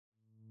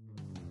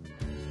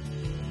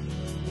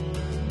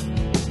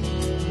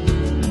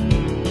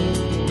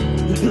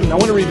I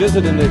want to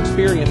revisit an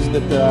experience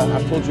that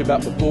I've told you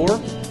about before,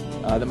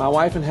 that my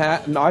wife and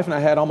I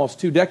had almost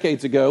 2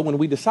 decades ago when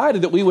we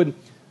decided that we would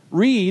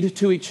read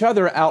to each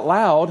other out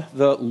loud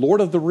the Lord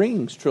of the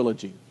Rings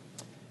trilogy.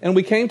 And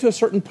we came to a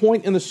certain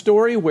point in the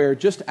story where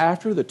just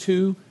after the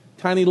 2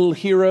 tiny little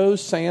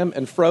heroes, Sam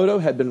and Frodo,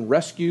 had been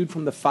rescued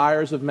from the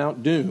fires of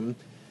Mount Doom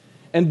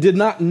and did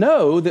not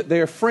know that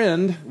their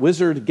friend,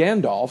 Wizard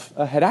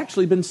Gandalf, had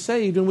actually been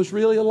saved and was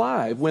really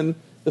alive, when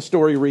the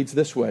story reads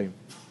this way.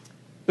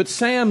 But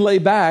Sam lay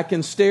back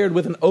and stared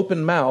with an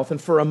open mouth,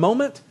 and for a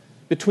moment,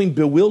 between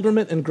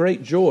bewilderment and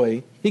great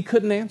joy, he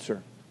couldn't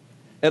answer.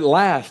 At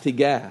last he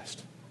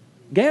gasped,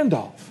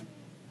 "Gandalf,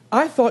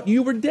 I thought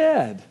you were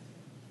dead.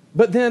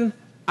 But then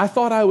I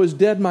thought I was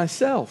dead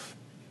myself.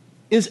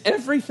 Is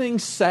everything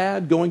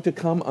sad going to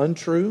come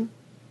untrue?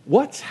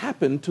 What's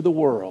happened to the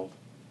world?"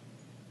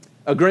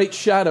 "A great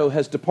shadow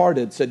has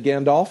departed," said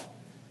Gandalf,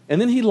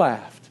 and then he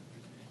laughed,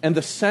 and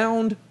the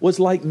sound was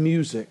like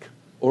music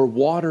or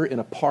water in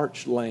a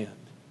parched land.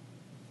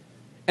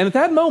 And at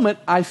that moment,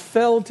 I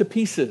fell to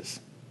pieces.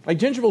 Like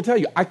Ginger will tell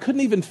you, I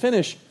couldn't even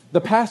finish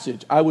the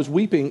passage. I was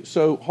weeping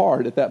so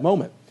hard at that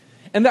moment.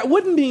 And that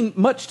wouldn't mean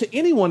much to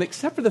anyone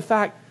except for the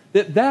fact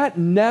that that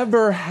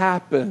never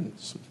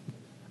happens.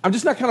 I'm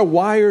just not kind of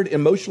wired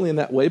emotionally in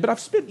that way, but I've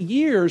spent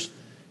years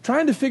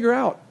trying to figure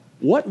out,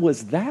 what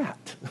was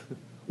that?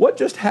 What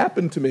just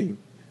happened to me?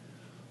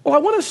 Well, I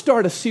want to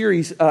start a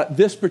series for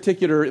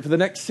the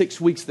next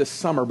 6 weeks this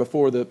summer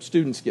before the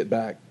students get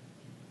back,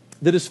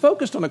 that is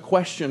focused on a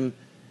question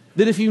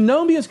that, if you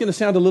know me, is going to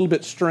sound a little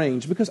bit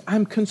strange, because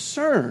I'm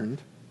concerned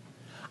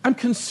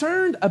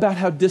about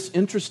how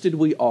disinterested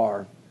we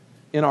are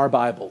in our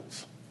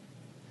Bibles.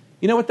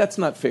 You know what? That's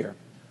not fair.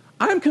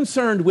 I'm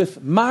concerned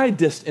with my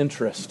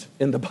disinterest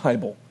in the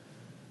Bible,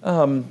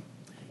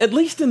 at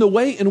least in the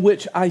way in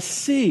which I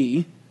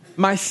see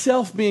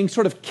myself being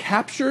sort of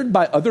captured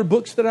by other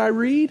books that I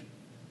read,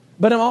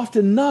 but I'm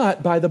often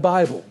not by the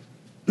Bible.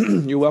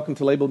 You're welcome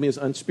to label me as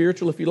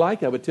unspiritual if you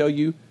like. I would tell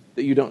you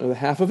that you don't know the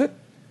half of it.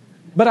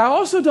 But I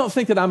also don't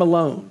think that I'm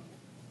alone.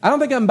 I don't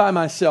think I'm by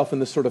myself in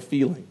this sort of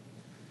feeling.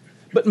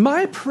 But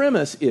my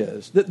premise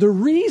is that the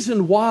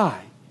reason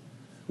why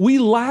we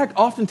lack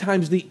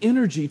oftentimes the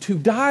energy to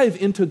dive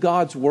into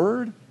God's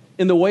Word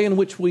in the way in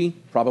which we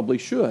probably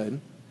should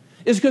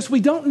is because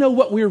we don't know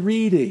what we're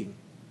reading.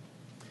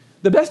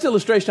 The best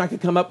illustration I could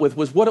come up with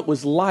was what it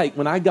was like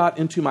when I got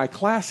into my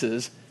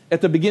classes at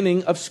the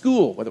beginning of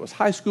school, whether it was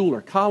high school or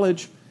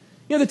college.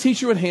 You know, the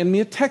teacher would hand me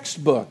a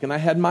textbook, and I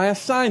had my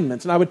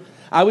assignments, and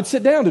I would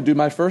sit down to do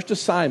my first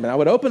assignment. I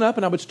would open up,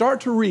 and I would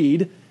start to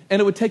read, and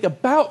it would take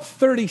about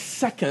 30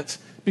 seconds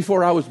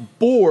before I was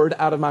bored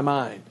out of my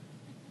mind.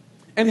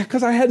 And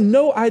because I had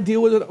no idea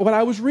what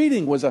I was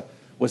reading. Was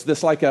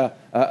this like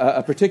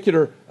a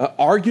particular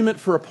argument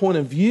for a point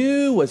of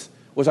view?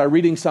 Was I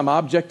reading some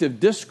objective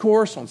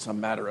discourse on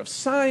some matter of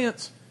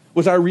science?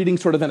 Was I reading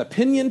sort of an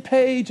opinion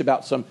page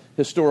about some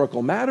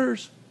historical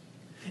matters?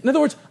 In other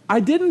words, I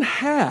didn't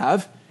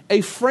have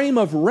a frame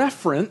of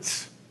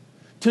reference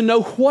to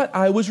know what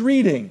I was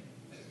reading.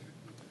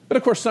 But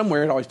of course,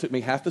 somewhere, it always took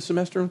me half the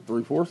semester,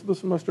 3/4 of the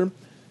semester,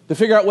 to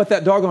figure out what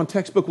that doggone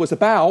textbook was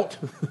about.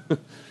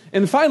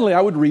 And finally,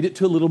 I would read it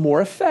to a little more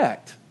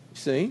effect.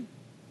 See?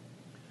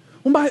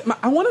 Well,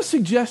 I want to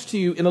suggest to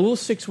you in a little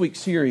 6-week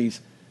series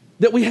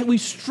that we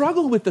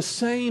struggle with the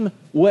same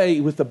way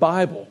with the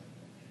Bible,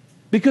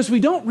 because we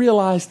don't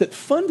realize that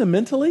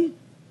fundamentally,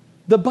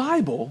 the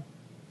Bible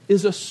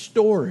is a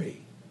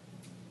story.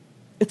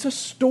 It's a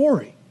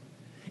story.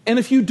 And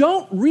if you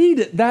don't read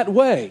it that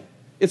way,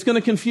 it's going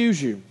to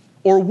confuse you.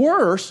 Or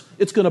worse,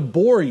 it's going to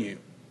bore you.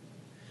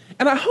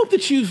 And I hope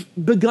that you've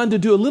begun to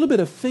do a little bit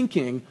of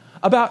thinking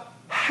about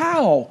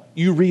how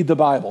you read the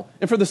Bible.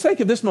 And for the sake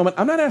of this moment,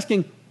 I'm not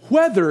asking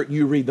whether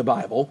you read the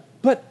Bible,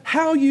 but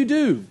how you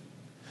do.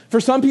 For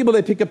some people,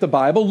 they pick up the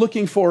Bible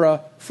looking for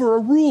a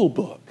rule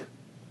book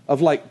of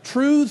like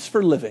truths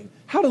for living,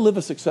 how to live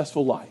a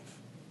successful life.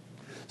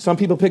 Some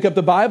people pick up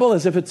the Bible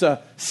as if it's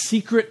a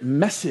secret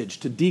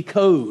message to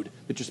decode,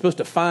 that you're supposed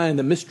to find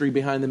the mystery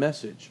behind the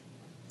message.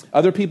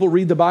 Other people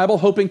read the Bible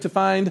hoping to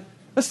find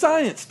a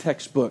science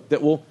textbook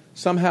that will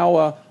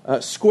somehow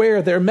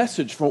square their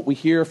message from what we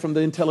hear from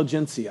the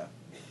intelligentsia.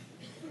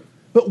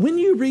 But when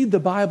you read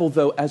the Bible,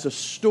 though, as a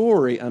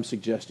story, I'm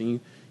suggesting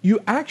you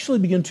actually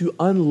begin to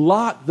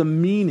unlock the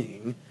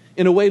meaning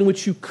in a way in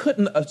which you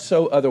couldn't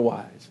so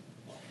otherwise.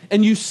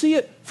 And you see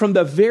it from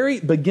the very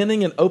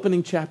beginning and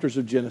opening chapters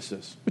of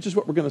Genesis, which is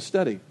what we're going to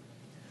study.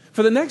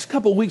 For the next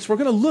couple of weeks, we're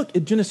going to look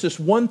at Genesis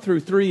 1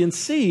 through 3 and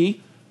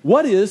see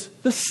what is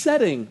the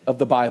setting of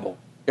the Bible.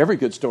 Every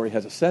good story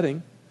has a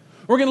setting.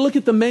 We're going to look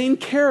at the main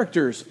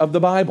characters of the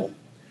Bible.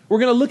 We're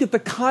going to look at the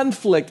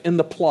conflict in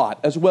the plot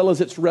as well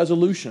as its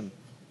resolution,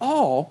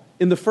 all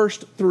in the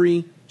first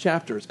 3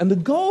 chapters. And the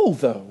goal,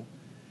 though,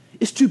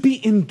 is to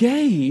be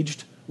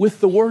engaged with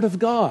the Word of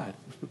God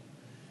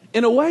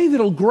in a way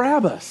that'll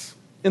grab us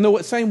in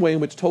the same way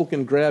in which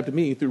Tolkien grabbed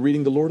me through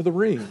reading The Lord of the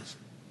Rings.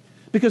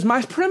 Because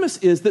my premise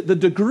is that the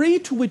degree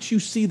to which you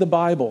see the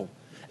Bible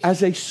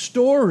as a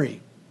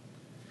story,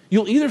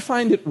 You'll either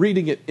find it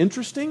reading it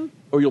interesting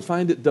or you'll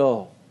find it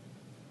dull.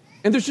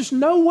 And there's just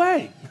no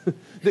way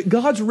that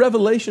God's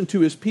revelation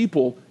to his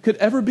people could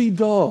ever be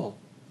dull.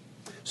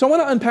 So I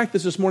want to unpack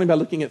this morning by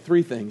looking at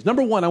three things.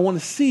 Number one, I want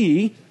to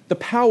see the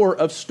power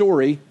of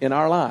story in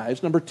our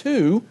lives. Number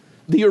two,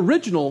 the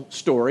original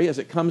story as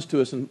it comes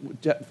to us in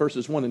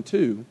verses 1 and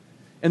 2.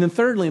 And then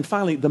thirdly and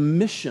finally, the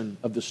mission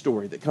of the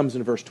story that comes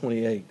in verse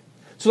 28.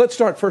 So let's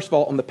start, first of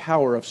all, on the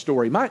power of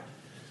story.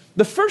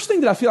 The first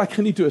thing that I feel like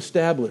I need to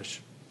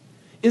establish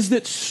is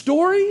that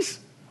stories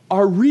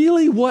are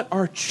really what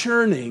are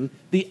churning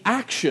the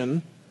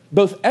action,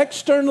 both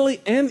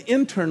externally and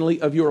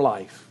internally, of your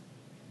life.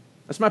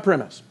 That's my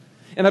premise.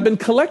 And I've been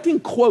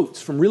collecting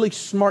quotes from really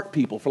smart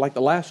people for like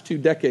the last 2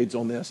 decades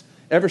on this,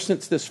 ever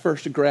since this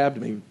first grabbed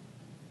me,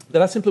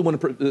 that I simply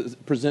want to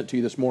present to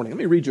you this morning. Let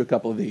me read you a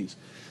couple of these.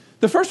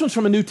 The first one's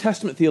from a New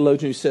Testament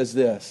theologian who says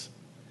this.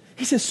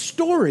 He says,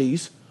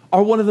 stories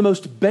are one of the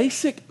most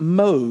basic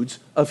modes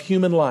of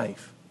human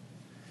life.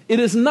 It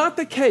is not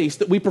the case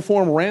that we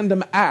perform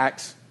random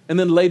acts and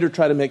then later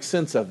try to make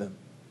sense of them.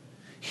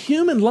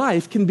 Human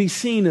life can be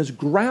seen as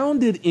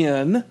grounded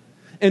in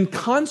and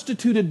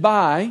constituted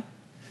by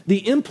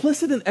the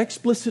implicit and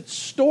explicit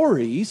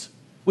stories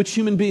which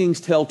human beings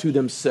tell to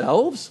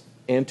themselves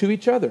and to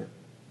each other.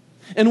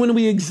 And when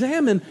we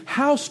examine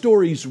how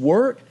stories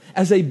work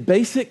as a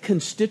basic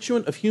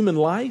constituent of human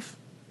life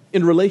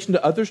in relation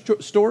to other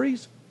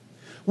stories,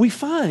 we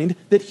find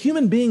that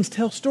human beings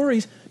tell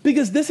stories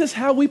because this is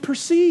how we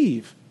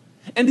perceive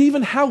and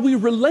even how we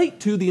relate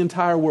to the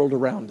entire world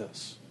around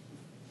us.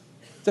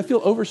 Does that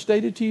feel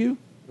overstated to you?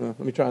 Let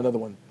me try another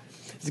one.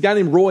 There's a guy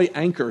named Roy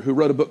Anker who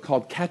wrote a book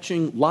called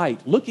Catching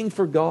Light, Looking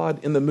for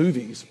God in the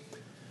Movies,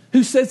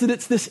 who says that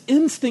it's this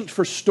instinct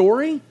for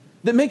story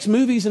that makes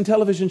movies and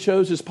television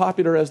shows as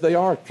popular as they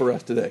are for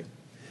us today.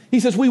 He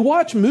says, we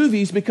watch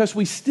movies because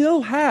we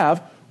still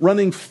have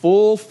running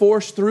full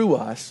force through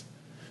us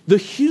the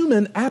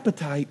human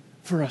appetite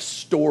for a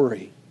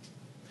story.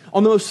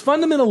 On the most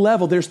fundamental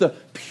level, there's the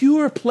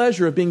pure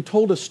pleasure of being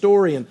told a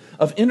story and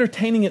of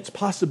entertaining its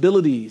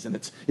possibilities and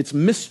its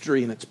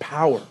mystery and its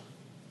power.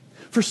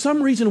 For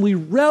some reason, we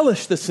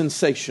relish the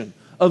sensation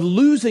of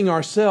losing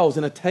ourselves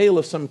in a tale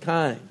of some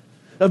kind,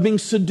 of being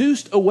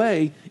seduced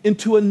away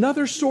into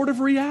another sort of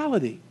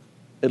reality,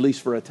 at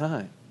least for a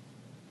time.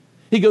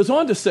 He goes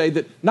on to say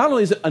that not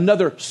only is it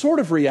another sort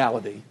of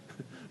reality,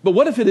 but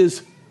what if it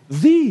is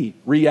the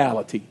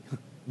reality,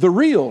 the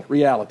real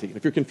reality? And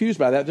if you're confused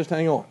by that, just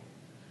hang on.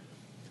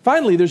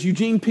 Finally, there's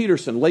Eugene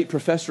Peterson, late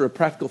professor of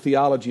practical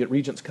theology at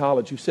Regent's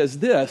College, who says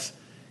this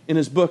in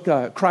his book,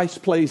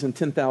 Christ Plays in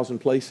 10,000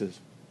 Places.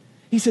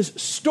 He says,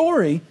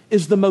 story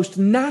is the most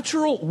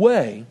natural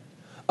way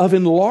of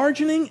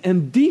enlarging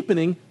and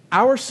deepening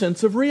our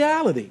sense of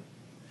reality.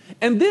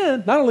 And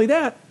then, not only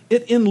that,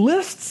 it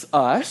enlists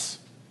us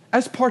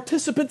as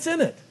participants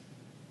in it.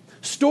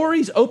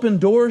 Stories open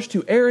doors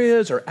to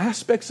areas or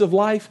aspects of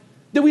life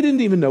that we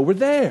didn't even know were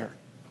there,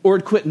 or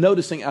had quit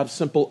noticing out of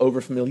simple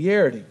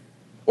overfamiliarity,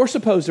 or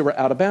suppose they were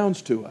out of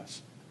bounds to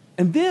us.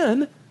 And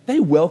then they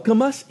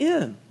welcome us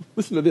in.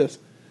 Listen to this.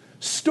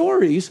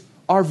 Stories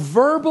are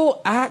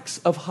verbal acts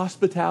of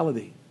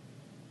hospitality.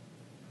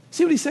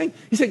 See what he's saying?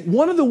 He's saying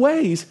one of the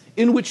ways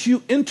in which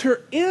you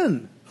enter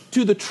in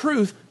to the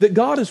truth that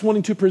God is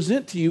wanting to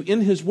present to you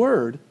in his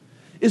word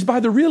is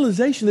by the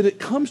realization that it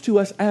comes to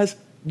us as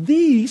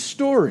the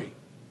story.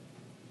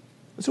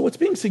 And so what's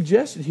being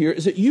suggested here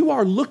is that you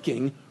are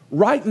looking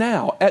right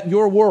now at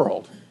your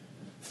world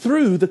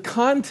through the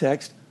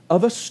context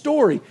of a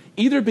story,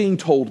 either being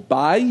told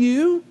by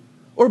you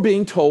or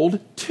being told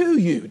to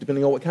you,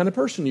 depending on what kind of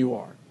person you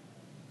are.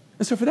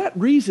 And so for that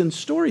reason,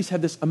 stories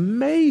have this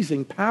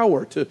amazing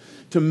power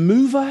to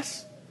move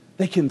us.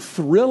 They can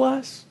thrill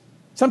us.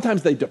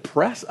 Sometimes they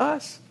depress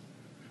us.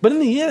 But in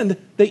the end,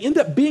 they end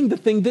up being the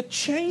thing that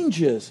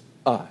changes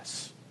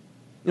us.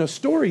 You know,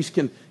 stories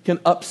can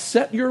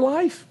upset your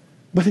life,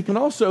 but it can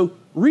also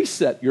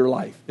reset your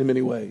life in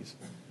many ways.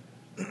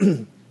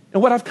 And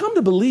what I've come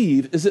to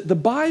believe is that the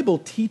Bible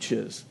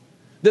teaches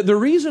that the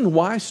reason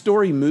why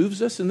story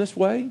moves us in this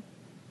way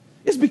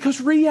is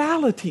because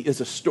reality is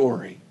a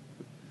story.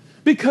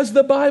 Because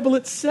the Bible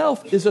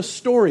itself is a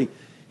story.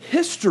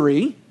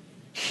 History,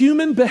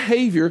 human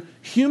behavior,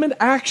 human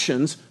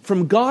actions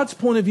from God's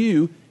point of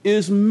view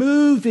is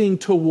moving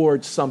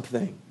towards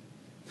something.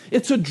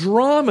 It's a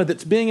drama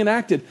that's being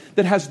enacted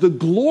that has the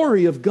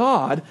glory of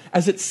God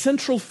as its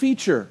central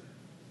feature.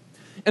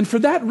 And for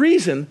that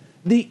reason,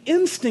 the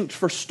instinct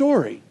for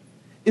story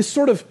is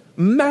sort of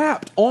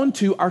mapped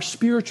onto our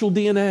spiritual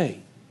DNA.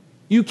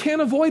 You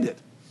can't avoid it.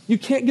 You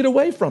can't get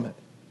away from it.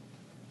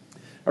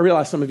 I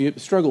realize some of you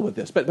struggle with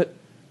this, but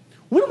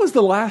when was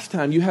the last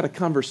time you had a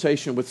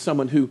conversation with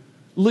someone who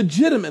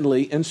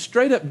legitimately and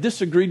straight up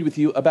disagreed with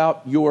you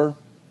about your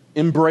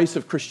embrace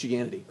of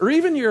Christianity, or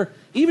even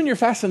your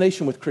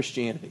fascination with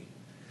Christianity?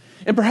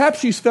 And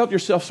perhaps you felt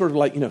yourself sort of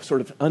like,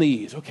 sort of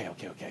unease. Okay.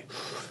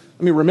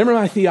 Let me remember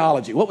my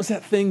theology. What was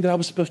that thing that I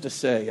was supposed to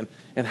say?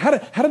 And how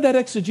did that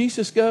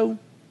exegesis go?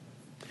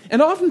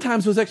 And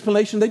oftentimes those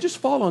explanations, they just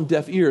fall on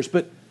deaf ears.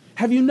 But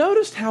have you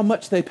noticed how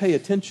much they pay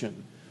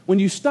attention when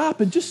you stop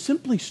and just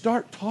simply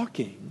start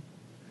talking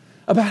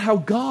about how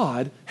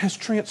God has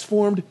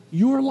transformed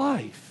your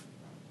life?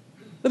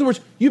 In other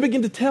words, you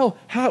begin to tell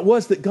how it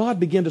was that God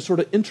began to sort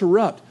of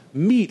interrupt,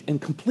 meet,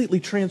 and completely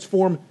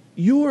transform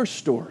your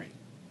story.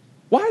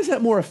 Why is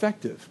that more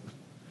effective?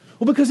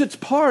 Well, because it's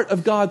part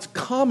of God's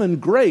common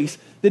grace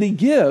that he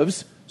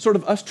gives sort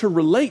of us to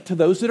relate to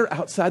those that are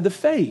outside the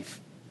faith.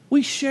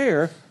 We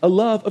share a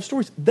love of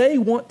stories. They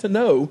want to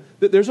know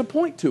that there's a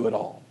point to it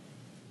all.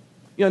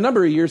 You know, a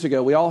number of years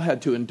ago, we all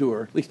had to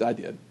endure, at least I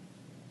did,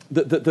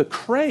 the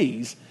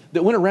craze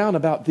that went around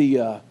about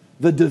the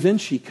Da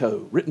Vinci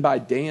Code, written by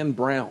Dan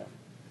Brown.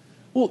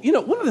 Well, you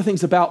know, one of the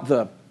things about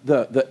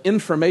the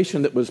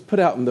information that was put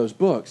out in those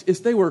books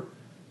is they were,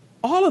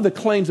 all of the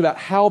claims about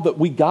how that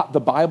we got the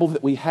Bible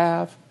that we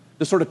have,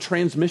 the sort of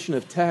transmission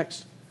of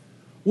text,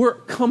 were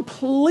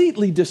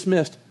completely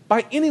dismissed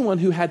by anyone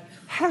who had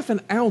half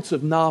an ounce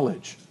of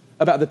knowledge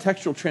about the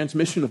textual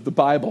transmission of the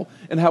Bible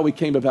and how we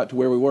came about to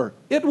where we were.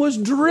 It was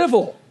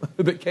drivel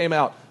that came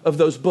out of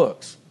those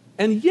books.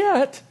 And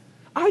yet,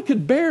 I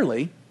could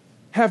barely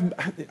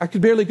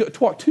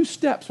walk 2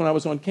 steps when I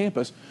was on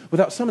campus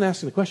without someone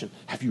asking the question,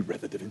 have you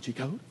read the Da Vinci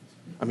Code?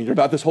 I mean, you're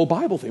about this whole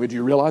Bible thing. Do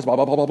you realize blah,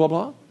 blah, blah, blah, blah,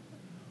 blah?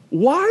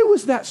 Why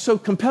was that so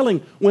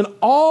compelling when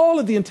all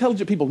of the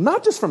intelligent people,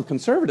 not just from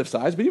conservative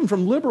sides, but even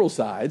from liberal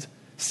sides,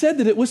 said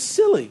that it was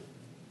silly?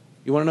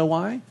 You want to know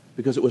why?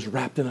 Because it was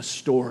wrapped in a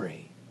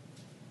story.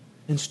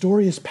 And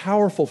story is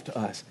powerful to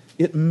us.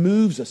 It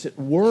moves us. It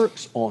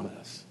works on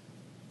us.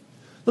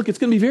 Look, it's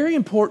going to be very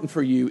important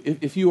for you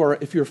if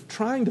you're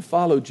trying to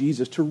follow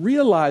Jesus to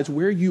realize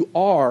where you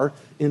are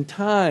in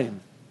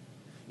time.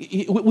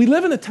 We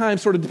live in a time,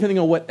 sort of depending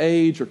on what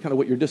age or kind of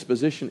what your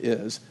disposition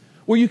is,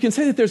 where you can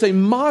say that there's a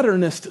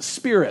modernist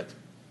spirit.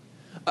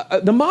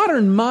 The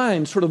modern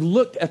mind sort of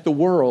looked at the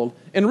world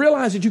and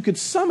realized that you could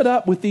sum it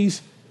up with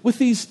these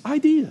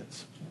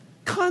ideas,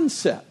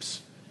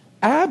 concepts,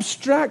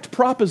 abstract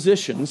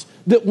propositions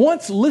that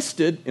once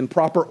listed in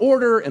proper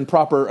order and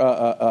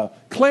proper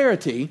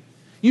clarity,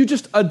 you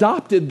just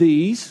adopted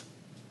these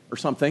or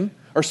something,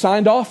 or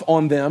signed off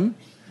on them,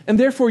 and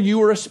therefore you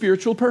were a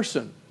spiritual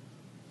person.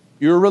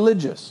 You're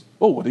religious.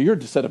 Oh, what are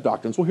your set of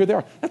doctrines? Well, here they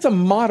are. That's a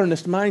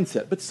modernist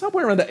mindset. But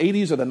somewhere around the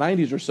 80s or the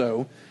 90s or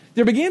so,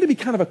 there began to be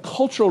kind of a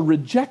cultural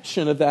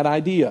rejection of that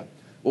idea,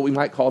 what we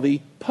might call the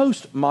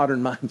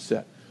postmodern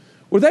mindset,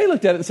 where they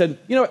looked at it and said,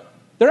 you know what,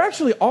 there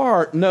actually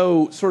are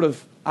no sort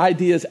of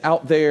ideas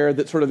out there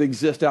that sort of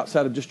exist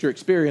outside of just your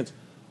experience.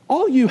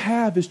 All you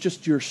have is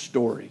just your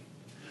story.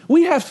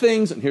 We have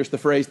things, and here's the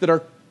phrase, that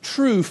are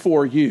true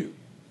for you,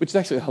 which is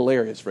actually a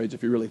hilarious phrase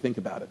if you really think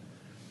about it.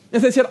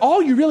 And they said,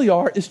 all you really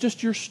are is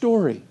just your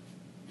story.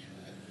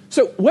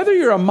 So whether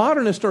you're a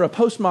modernist or a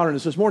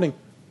postmodernist this morning,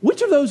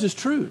 which of those is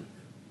true?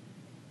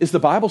 Is the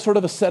Bible sort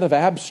of a set of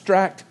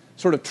abstract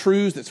sort of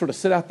truths that sort of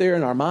sit out there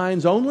in our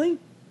minds only?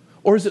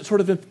 Or is it sort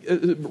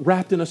of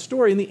wrapped in a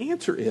story? And the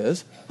answer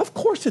is, of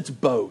course it's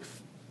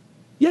both.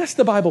 Yes,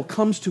 the Bible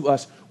comes to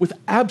us with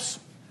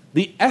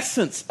the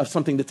essence of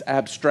something that's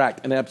abstract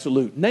and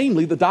absolute,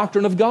 namely the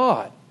doctrine of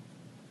God.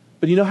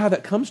 But you know how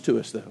that comes to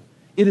us, though?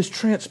 It is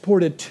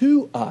transported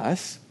to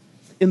us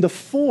in the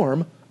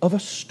form of a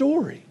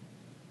story.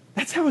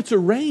 That's how it's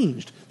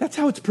arranged. That's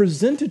how it's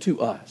presented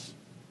to us.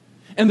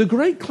 And the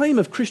great claim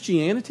of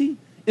Christianity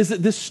is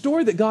that this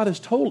story that God has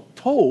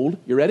told,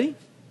 you ready?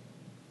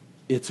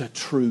 It's a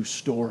true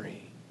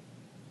story.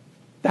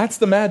 That's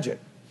the magic.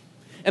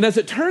 And as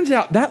it turns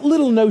out, that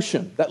little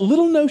notion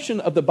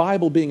of the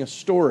Bible being a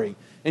story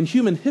and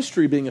human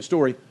history being a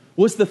story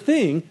was the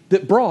thing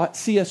that brought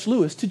C.S.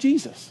 Lewis to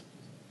Jesus.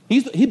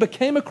 He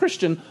became a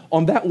Christian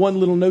on that one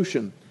little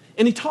notion.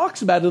 And he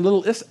talks about it in a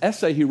little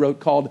essay he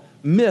wrote called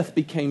Myth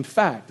Became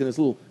Fact, in his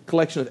little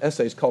collection of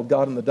essays called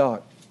God in the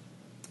Dock.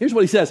 Here's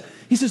what he says.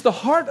 He says, the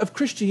heart of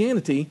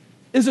Christianity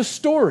is a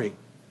story,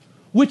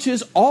 which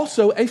is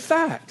also a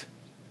fact.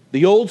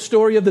 The old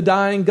story of the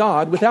dying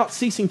God, without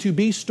ceasing to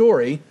be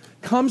story,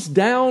 comes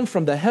down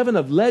from the heaven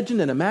of legend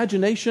and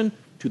imagination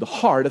to the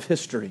heart of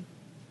history.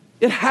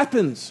 It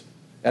happens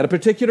at a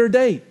particular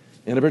date,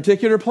 in a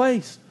particular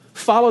place,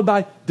 followed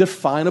by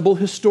definable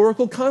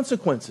historical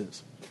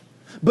consequences.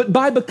 But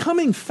by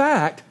becoming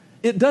fact,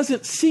 it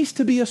doesn't cease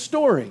to be a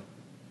story.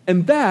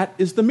 And that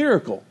is the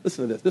miracle.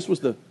 Listen to this. This was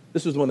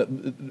the one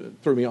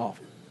that threw me off.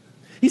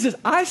 He says,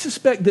 I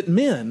suspect that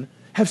men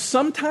have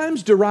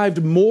sometimes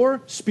derived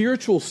more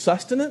spiritual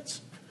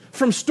sustenance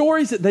from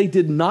stories that they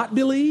did not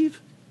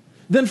believe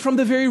than from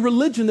the very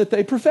religion that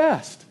they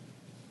professed.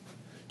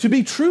 To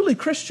be truly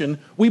Christian,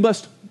 we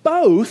must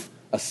both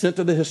assent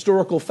to the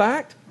historical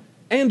fact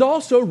and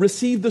also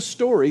receive the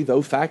story,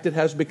 though fact it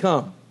has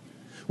become,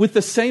 with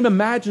the same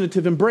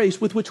imaginative embrace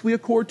with which we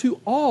accord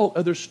to all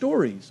other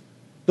stories.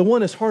 The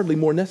one is hardly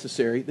more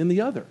necessary than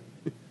the other.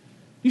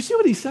 You see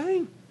what he's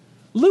saying?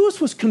 Lewis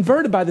was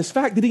converted by this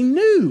fact that he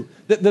knew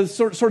that the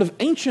sort of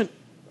ancient,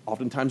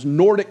 oftentimes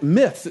Nordic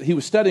myths that he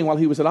was studying while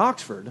he was at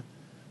Oxford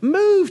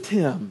moved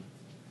him.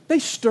 They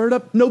stirred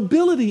up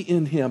nobility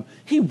in him.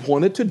 He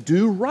wanted to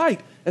do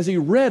right as he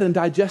read and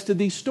digested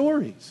these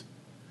stories.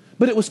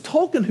 But it was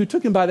Tolkien who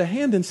took him by the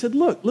hand and said,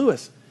 look,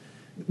 Lewis,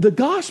 the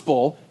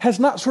gospel has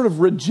not sort of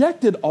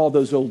rejected all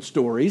those old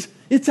stories.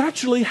 It's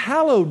actually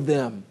hallowed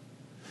them.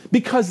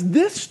 Because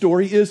this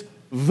story is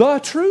the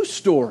true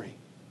story,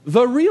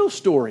 the real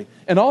story.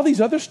 And all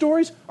these other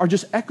stories are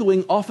just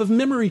echoing off of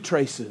memory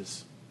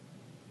traces.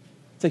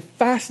 It's a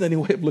fascinating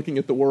way of looking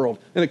at the world.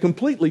 And it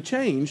completely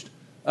changed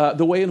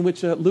the way in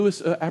which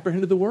Lewis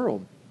apprehended the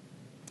world.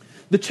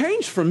 The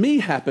change for me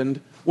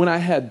happened when I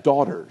had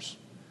daughters.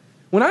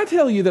 When I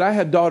tell you that I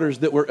had daughters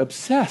that were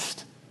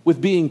obsessed with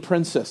being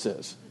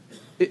princesses,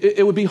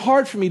 it would be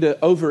hard for me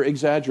to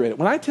over-exaggerate it.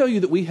 When I tell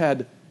you that we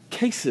had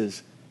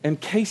cases and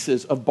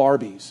cases of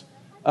Barbies,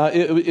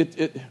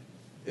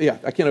 yeah,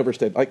 I can't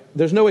overstate. Like,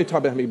 there's no way to talk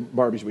about how many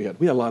Barbies we had.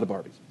 We had a lot of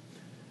Barbies.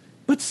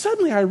 But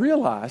suddenly I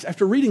realized,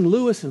 after reading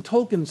Lewis and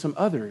Tolkien and some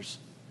others,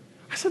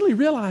 I suddenly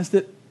realized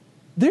that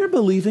they're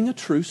believing a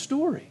true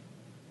story.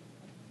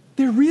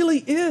 There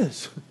really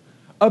is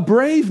a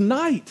brave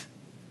knight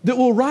that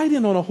will ride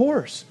in on a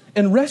horse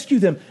and rescue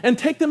them and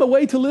take them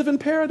away to live in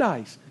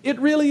paradise. It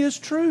really is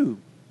true.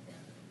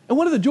 And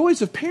one of the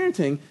joys of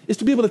parenting is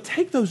to be able to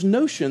take those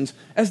notions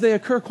as they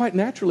occur quite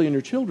naturally in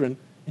your children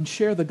and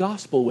share the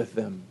gospel with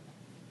them.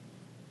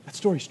 That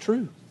story's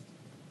true.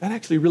 That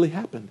actually really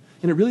happened.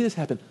 And it really has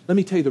happened. Let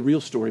me tell you the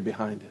real story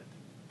behind it.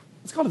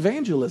 It's called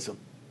evangelism.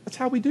 That's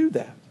how we do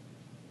that.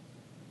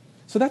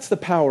 So that's the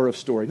power of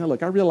story. Now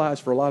look, I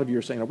realize for a lot of you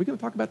are saying, are we going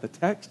to talk about the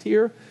text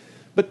here?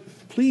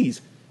 But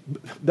please,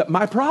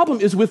 my problem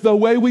is with the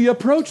way we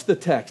approach the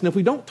text. And if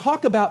we don't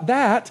talk about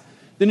that,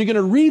 then you're going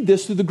to read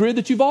this through the grid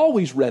that you've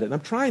always read it. And I'm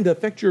trying to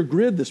affect your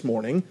grid this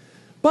morning.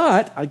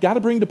 But I got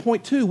to bring to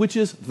point 2, which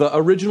is the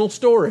original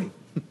story.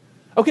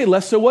 Okay,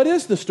 Les, so what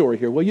is the story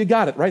here? Well, you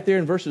got it right there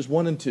in verses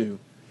 1 and 2.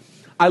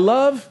 I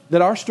love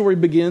that our story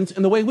begins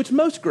in the way in which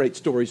most great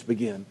stories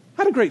begin.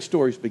 How do great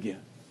stories begin?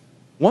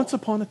 Once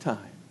upon a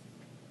time.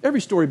 Every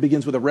story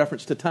begins with a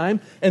reference to time,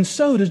 and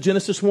so does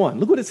Genesis 1.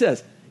 Look what it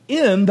says,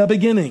 in the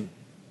beginning,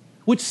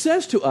 which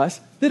says to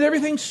us that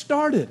everything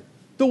started.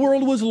 The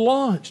world was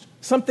launched.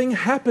 Something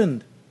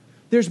happened.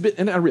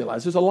 And I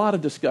realize there's a lot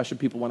of discussion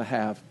people want to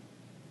have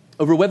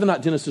over whether or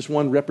not Genesis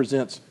 1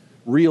 represents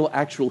real,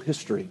 actual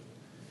history.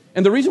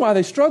 And the reason why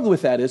they struggle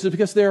with that is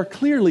because there are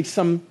clearly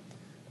some,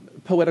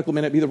 poetical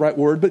may not be the right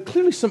word, but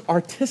clearly some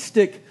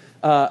artistic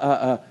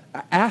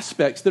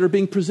aspects that are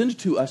being presented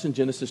to us in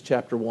Genesis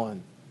chapter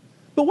 1.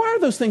 But why are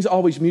those things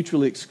always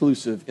mutually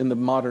exclusive in the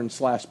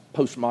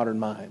modern/postmodern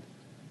mind?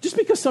 Just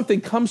because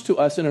something comes to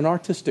us in an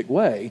artistic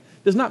way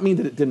does not mean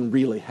that it didn't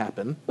really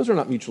happen. Those are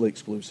not mutually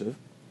exclusive.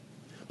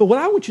 But what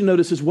I want you to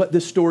notice is what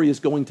this story is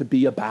going to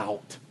be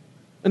about.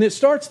 And it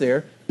starts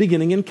there,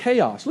 beginning in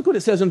chaos. Look what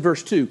it says in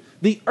verse 2.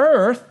 The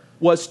earth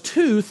was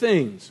 2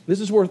 things. This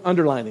is worth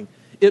underlining.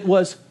 It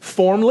was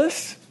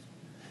formless,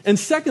 and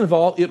second of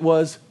all, it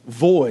was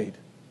void.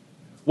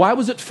 Why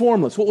was it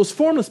formless? Well, it was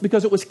formless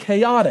because it was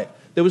chaotic.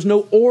 There was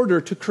no order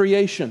to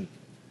creation.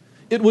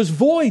 It was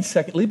void,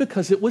 secondly,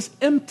 because it was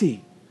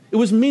empty. It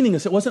was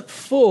meaningless. It wasn't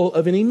full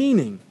of any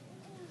meaning.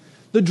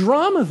 The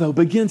drama, though,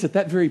 begins at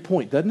that very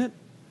point, doesn't it?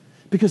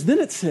 Because then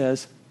it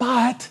says,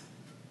 but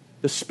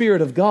the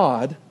Spirit of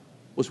God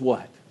was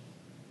what?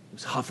 It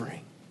was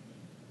hovering.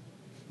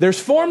 There's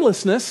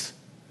formlessness,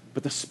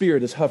 but the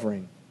Spirit is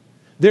hovering.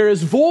 There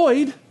is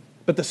void,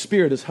 but the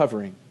Spirit is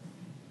hovering.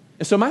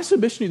 And so my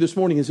submission to you this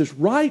morning is just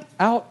right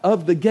out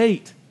of the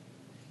gate,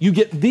 you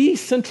get the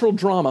central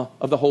drama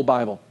of the whole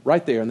Bible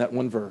right there in that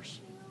one verse.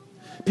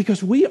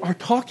 Because we are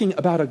talking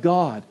about a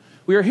God.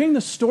 We are hearing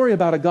the story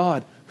about a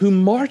God who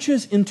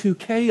marches into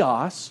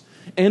chaos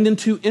and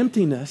into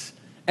emptiness,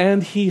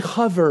 and he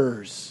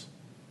hovers.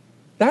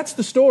 That's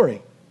the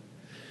story.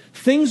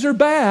 Things are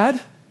bad,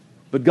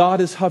 but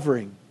God is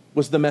hovering,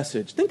 was the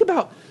message. Think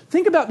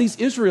about these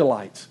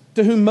Israelites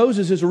to whom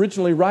Moses is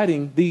originally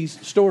writing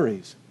these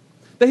stories.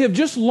 They have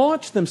just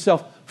launched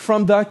themselves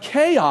from the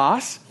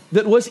chaos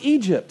that was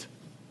Egypt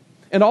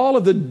and all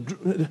of the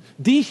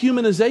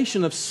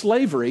dehumanization of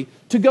slavery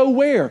to go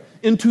where?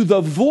 Into the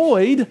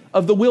void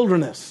of the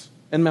wilderness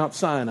and Mount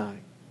Sinai.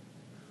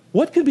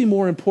 What could be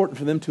more important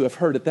for them to have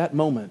heard at that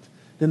moment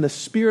than the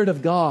Spirit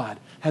of God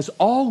has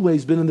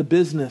always been in the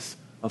business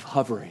of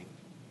hovering?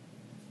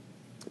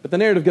 But the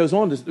narrative goes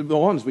on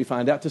as we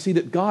find out to see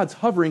that God's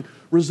hovering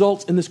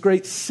results in this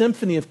great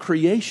symphony of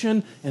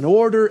creation and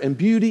order and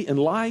beauty and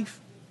life.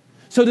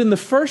 So that in the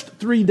first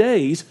 3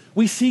 days,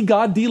 we see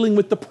God dealing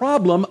with the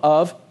problem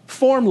of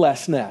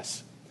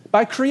formlessness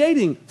by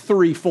creating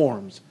 3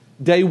 forms.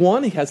 Day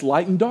 1, he has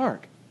light and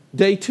dark.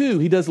 Day 2,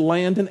 he does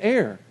land and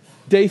air.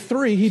 Day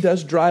 3, he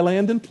does dry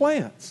land and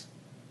plants.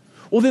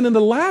 Well, then in the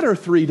latter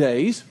 3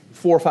 days,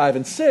 4, 5,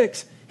 and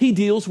 6, he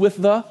deals with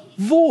the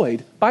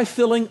void by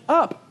filling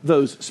up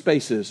those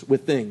spaces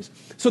with things.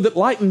 So that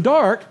light and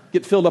dark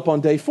get filled up on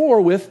day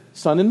 4 with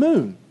sun and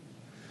moon.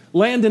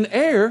 Land and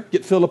air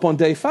get filled up on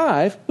day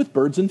 5 with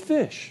birds and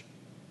fish.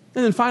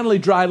 And then finally,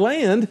 dry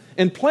land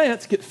and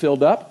plants get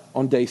filled up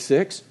on day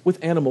 6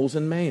 with animals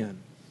and man.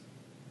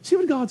 See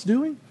what God's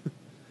doing?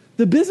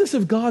 The business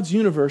of God's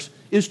universe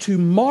is to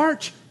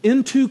march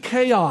into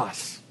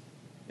chaos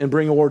and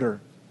bring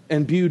order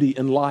and beauty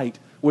and light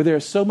where there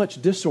is so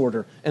much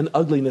disorder and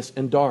ugliness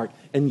and dark.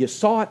 And you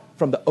saw it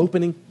from the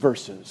opening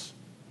verses.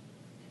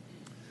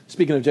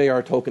 Speaking of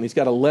J.R. Tolkien, he's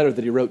got a letter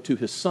that he wrote to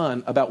his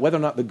son about whether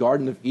or not the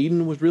Garden of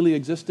Eden was really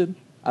existed.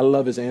 I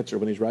love his answer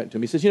when he's writing to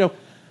him. He says,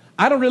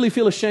 I don't really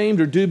feel ashamed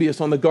or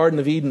dubious on the Garden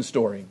of Eden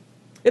story.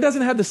 It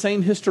doesn't have the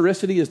same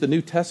historicity as the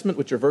New Testament,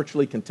 which are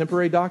virtually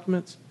contemporary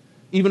documents.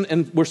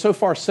 And we're so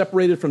far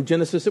separated from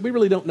Genesis that we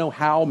really don't know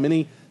how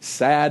many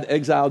sad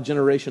exiled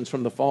generations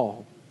from the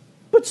fall.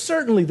 But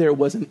certainly there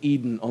was an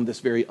Eden on this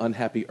very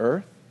unhappy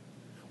earth.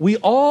 We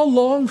all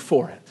long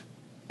for it,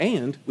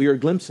 and we are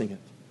glimpsing it.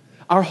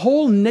 Our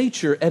whole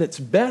nature at its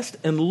best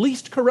and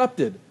least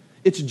corrupted,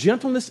 its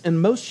gentleness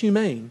and most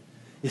humane,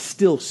 is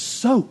still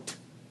soaked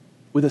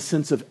with a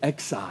sense of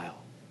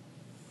exile.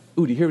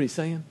 Ooh, do you hear what he's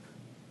saying?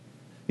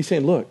 He's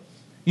saying, look,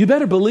 you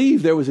better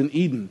believe there was an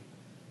Eden.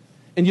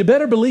 And you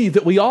better believe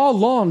that we all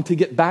long to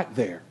get back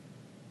there.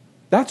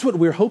 That's what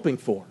we're hoping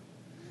for.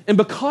 And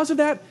because of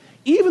that,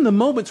 even the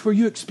moments where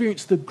you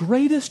experience the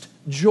greatest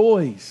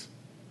joys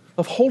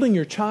of holding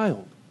your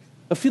child,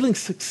 of feeling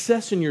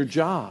success in your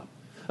job,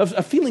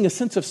 of feeling a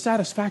sense of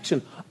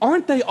satisfaction,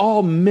 aren't they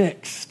all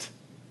mixed?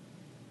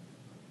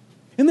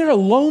 Isn't there a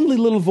lonely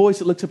little voice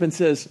that looks up and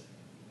says,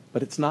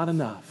 but it's not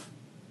enough?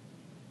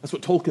 That's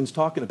what Tolkien's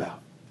talking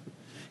about.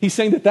 He's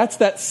saying that that's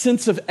that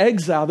sense of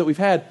exile that we've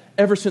had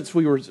ever since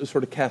we were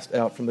sort of cast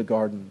out from the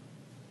garden.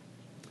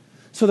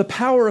 So the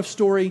power of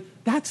story,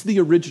 that's the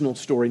original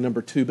story,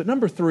 number 2. But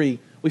number 3,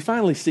 we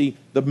finally see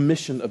the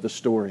mission of the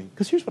story.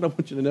 Because here's what I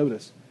want you to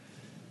notice.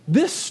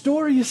 This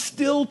story is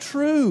still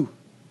true.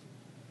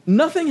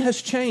 Nothing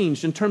has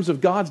changed in terms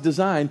of God's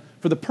design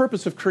for the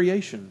purpose of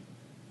creation.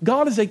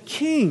 God is a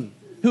king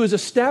who is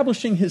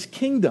establishing his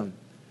kingdom.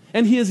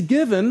 And he has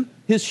given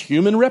his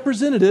human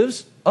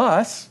representatives,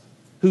 us,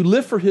 who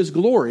live for his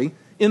glory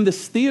in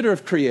this theater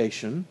of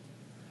creation,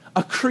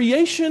 a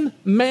creation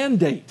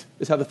mandate,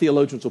 is how the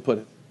theologians will put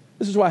it.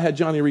 This is why I had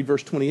Johnny read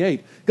verse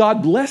 28.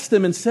 God blessed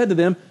them and said to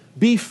them,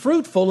 be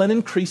fruitful and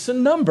increase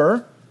in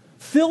number,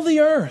 fill the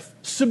earth,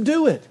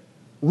 subdue it,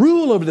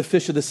 rule over the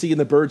fish of the sea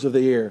and the birds of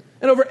the air,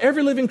 and over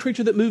every living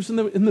creature that moves in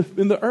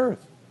the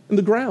earth, in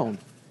the ground.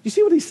 You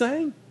see what he's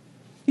saying?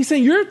 He's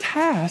saying your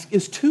task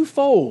is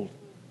twofold.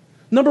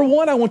 Number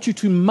 1, I want you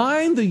to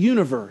mine the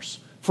universe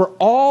for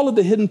all of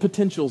the hidden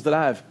potentials that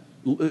I've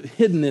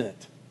hidden in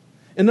it.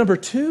 And number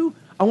 2,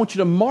 I want you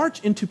to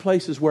march into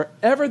places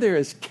wherever there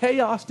is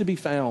chaos to be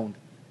found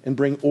and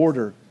bring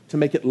order to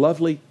make it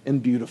lovely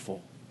and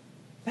beautiful.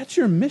 That's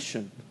your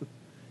mission.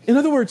 In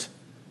other words,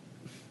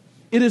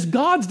 it is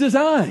God's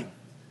design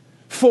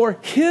for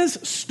his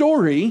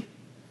story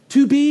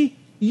to be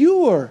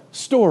your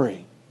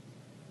story.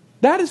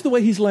 That is the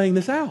way he's laying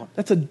this out.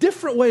 That's a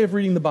different way of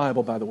reading the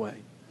Bible, by the way.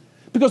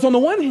 Because on the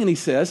one hand, he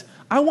says,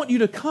 I want you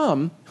to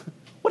come.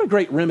 What a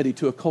great remedy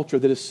to a culture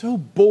that is so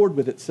bored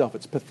with itself.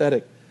 It's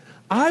pathetic.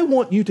 I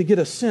want you to get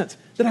a sense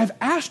that I've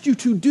asked you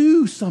to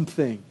do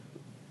something.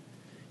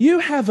 You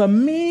have a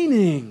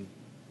meaning.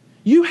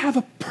 You have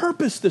a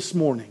purpose this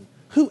morning,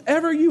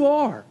 whoever you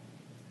are.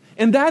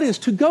 And that is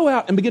to go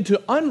out and begin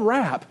to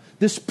unwrap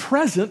this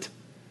present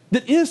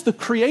that is the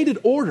created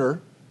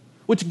order,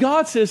 which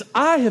God says,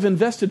 I have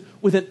invested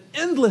with an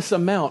endless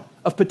amount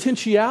of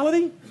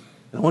potentiality,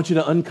 and I want you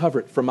to uncover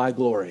it for my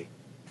glory.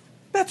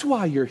 That's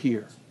why you're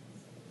here.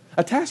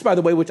 A task, by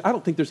the way, which I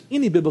don't think there's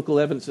any biblical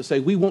evidence to say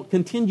we won't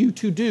continue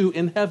to do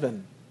in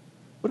heaven.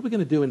 What are we going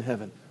to do in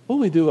heaven? What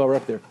will we do while we're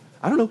up there?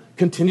 I don't know.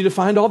 Continue to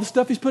find all the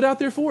stuff he's put out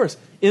there for us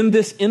in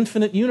this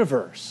infinite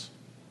universe.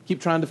 Keep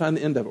trying to find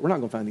the end of it. We're not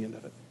going to find the end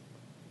of it.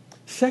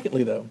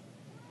 Secondly, though,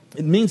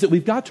 it means that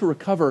we've got to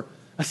recover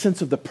a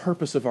sense of the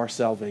purpose of our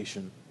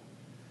salvation.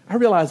 I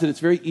realize that it's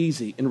very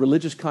easy in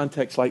religious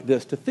contexts like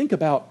this to think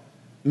about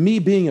me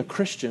being a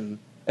Christian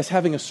as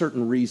having a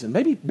certain reason.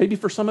 Maybe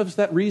for some of us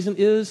that reason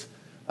is,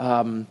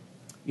 so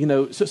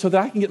that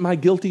I can get my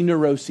guilty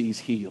neuroses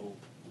healed.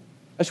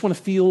 I just want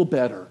to feel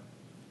better.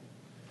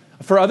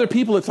 For other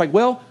people, it's like,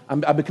 well,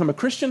 I become a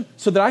Christian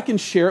so that I can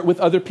share it with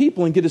other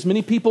people and get as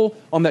many people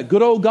on that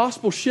good old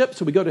gospel ship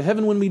so we go to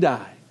heaven when we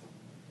die.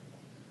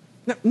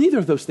 Now, neither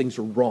of those things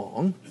are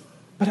wrong,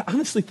 but I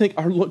honestly think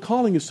our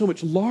calling is so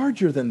much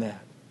larger than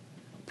that.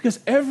 Because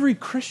every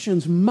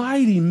Christian's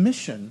mighty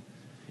mission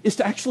is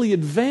to actually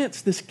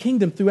advance this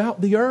kingdom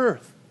throughout the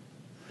earth.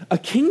 A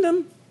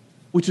kingdom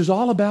which is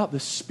all about the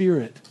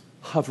Spirit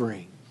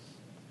hovering.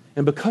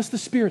 And because the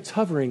Spirit's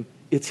hovering,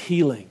 it's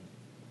healing.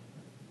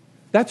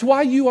 That's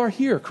why you are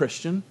here,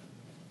 Christian,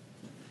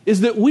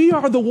 is that we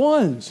are the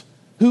ones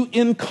who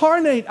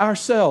incarnate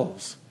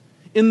ourselves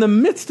in the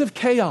midst of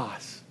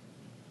chaos.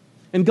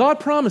 And God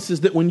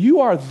promises that when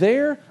you are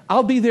there,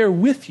 I'll be there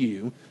with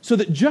you so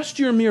that just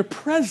your mere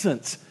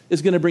presence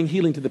is going to bring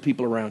healing to the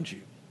people around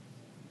you.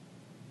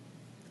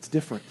 It's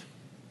different.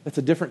 That's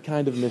a different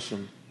kind of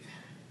mission.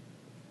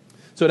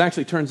 So it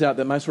actually turns out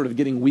that my sort of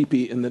getting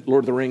weepy in the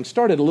Lord of the Rings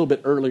started a little bit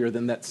earlier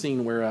than that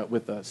scene where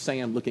with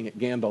Sam looking at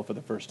Gandalf for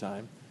the first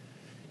time.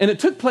 And it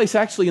took place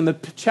actually in the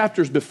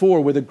chapters before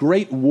where the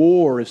great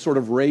war is sort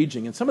of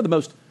raging. And some of the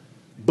most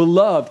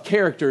beloved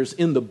characters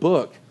in the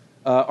book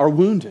are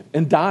wounded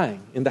and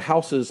dying in the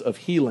houses of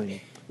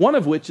healing, one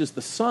of which is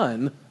the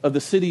son of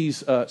the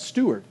city's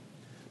steward.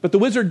 But the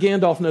wizard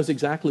Gandalf knows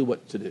exactly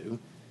what to do.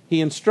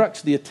 He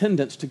instructs the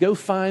attendants to go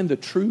find the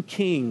true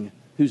king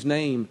whose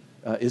name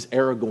is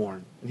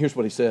Aragorn. And here's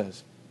what he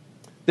says.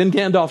 Then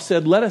Gandalf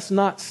said, "Let us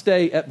not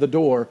stay at the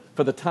door,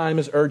 for the time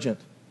is urgent.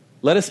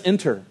 Let us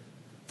enter,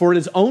 for it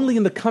is only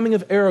in the coming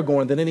of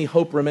Aragorn that any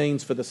hope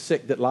remains for the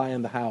sick that lie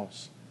in the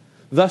house."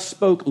 Thus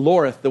spoke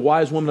Lorith, the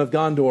wise woman of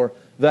Gondor,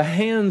 "The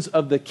hands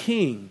of the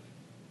king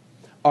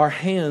are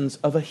hands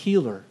of a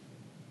healer.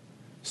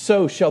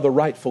 So shall the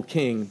rightful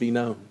king be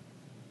known."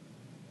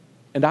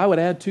 And I would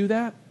add to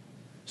that,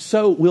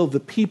 so will the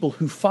people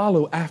who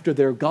follow after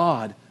their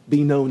God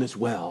be known as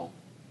well.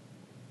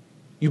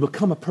 You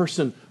become a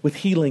person with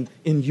healing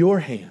in your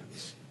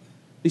hands.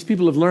 These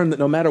people have learned that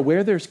no matter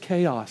where there's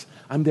chaos,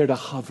 I'm there to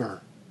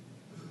hover.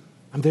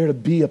 I'm there to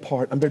be a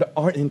part. I'm there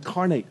to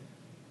incarnate.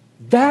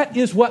 That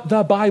is what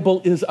the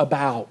Bible is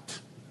about.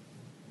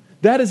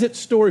 That is its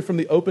story from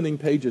the opening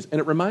pages.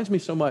 And it reminds me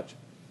so much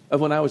of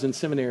when I was in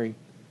seminary.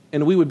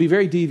 And we would be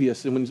very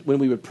devious when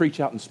we would preach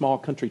out in small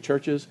country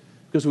churches,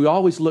 because we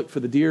always looked for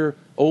the dear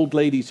old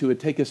ladies who would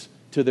take us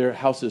to their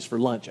houses for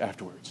lunch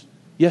afterwards.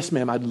 Yes,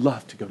 ma'am, I'd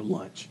love to go to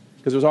lunch,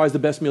 because it was always the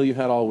best meal you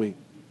had all week.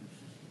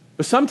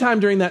 But sometime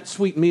during that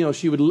sweet meal,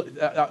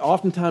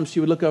 oftentimes she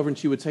would look over and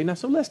she would say, "Now,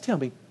 so let's tell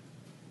me,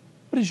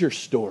 what is your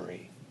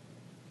story?"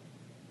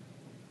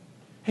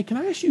 Hey, can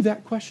I ask you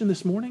that question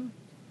this morning?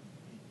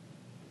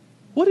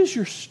 What is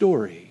your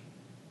story?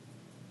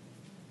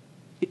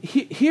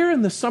 Here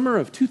in the summer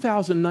of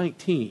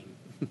 2019,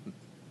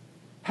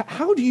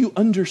 how do you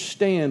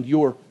understand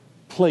your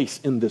place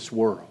in this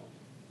world?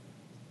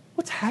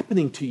 What's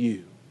happening to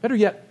you? Better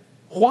yet,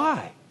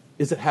 why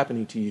is it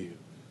happening to you?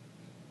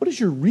 What is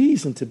your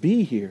reason to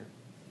be here?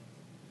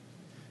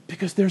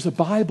 Because there's a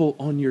Bible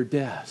on your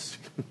desk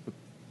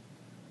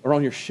or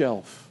on your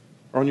shelf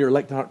or on your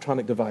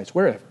electronic device,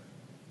 wherever,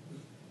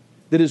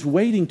 that is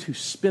waiting to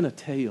spin a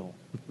tale.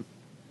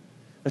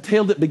 A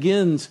tale that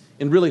begins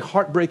in really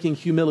heartbreaking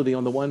humility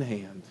on the one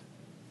hand,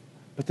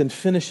 but then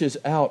finishes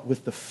out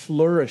with the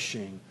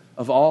flourishing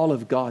of all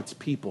of God's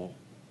people.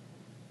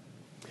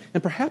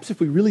 And perhaps if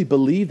we really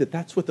believe that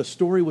that's what the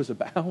story was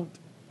about,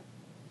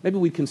 maybe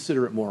we'd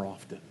consider it more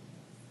often.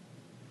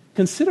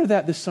 Consider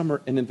that this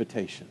summer an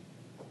invitation.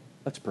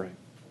 Let's pray.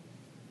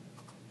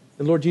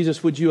 And Lord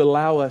Jesus, would you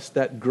allow us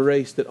that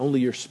grace that only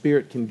your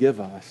Spirit can give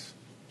us,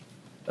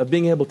 of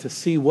being able to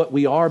see what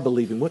we are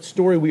believing, what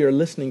story we are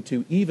listening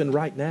to even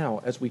right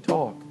now as we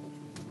talk.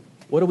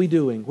 What are we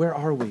doing? Where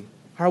are we?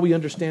 How are we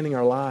understanding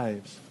our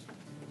lives?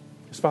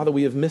 Because, Father,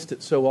 we have missed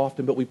it so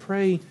often, but we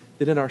pray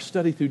that in our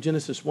study through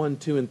Genesis 1,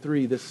 2, and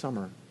 3 this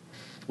summer,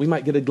 we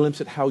might get a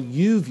glimpse at how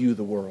you view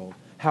the world,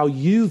 how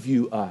you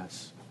view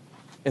us,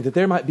 and that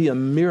there might be a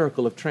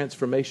miracle of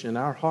transformation in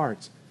our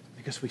hearts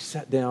because we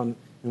sat down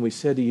and we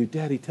said to you,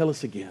 "Daddy, tell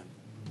us again.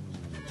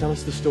 Tell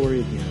us the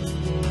story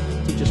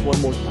again. Teach us one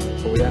more time."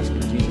 For we ask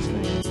in Jesus'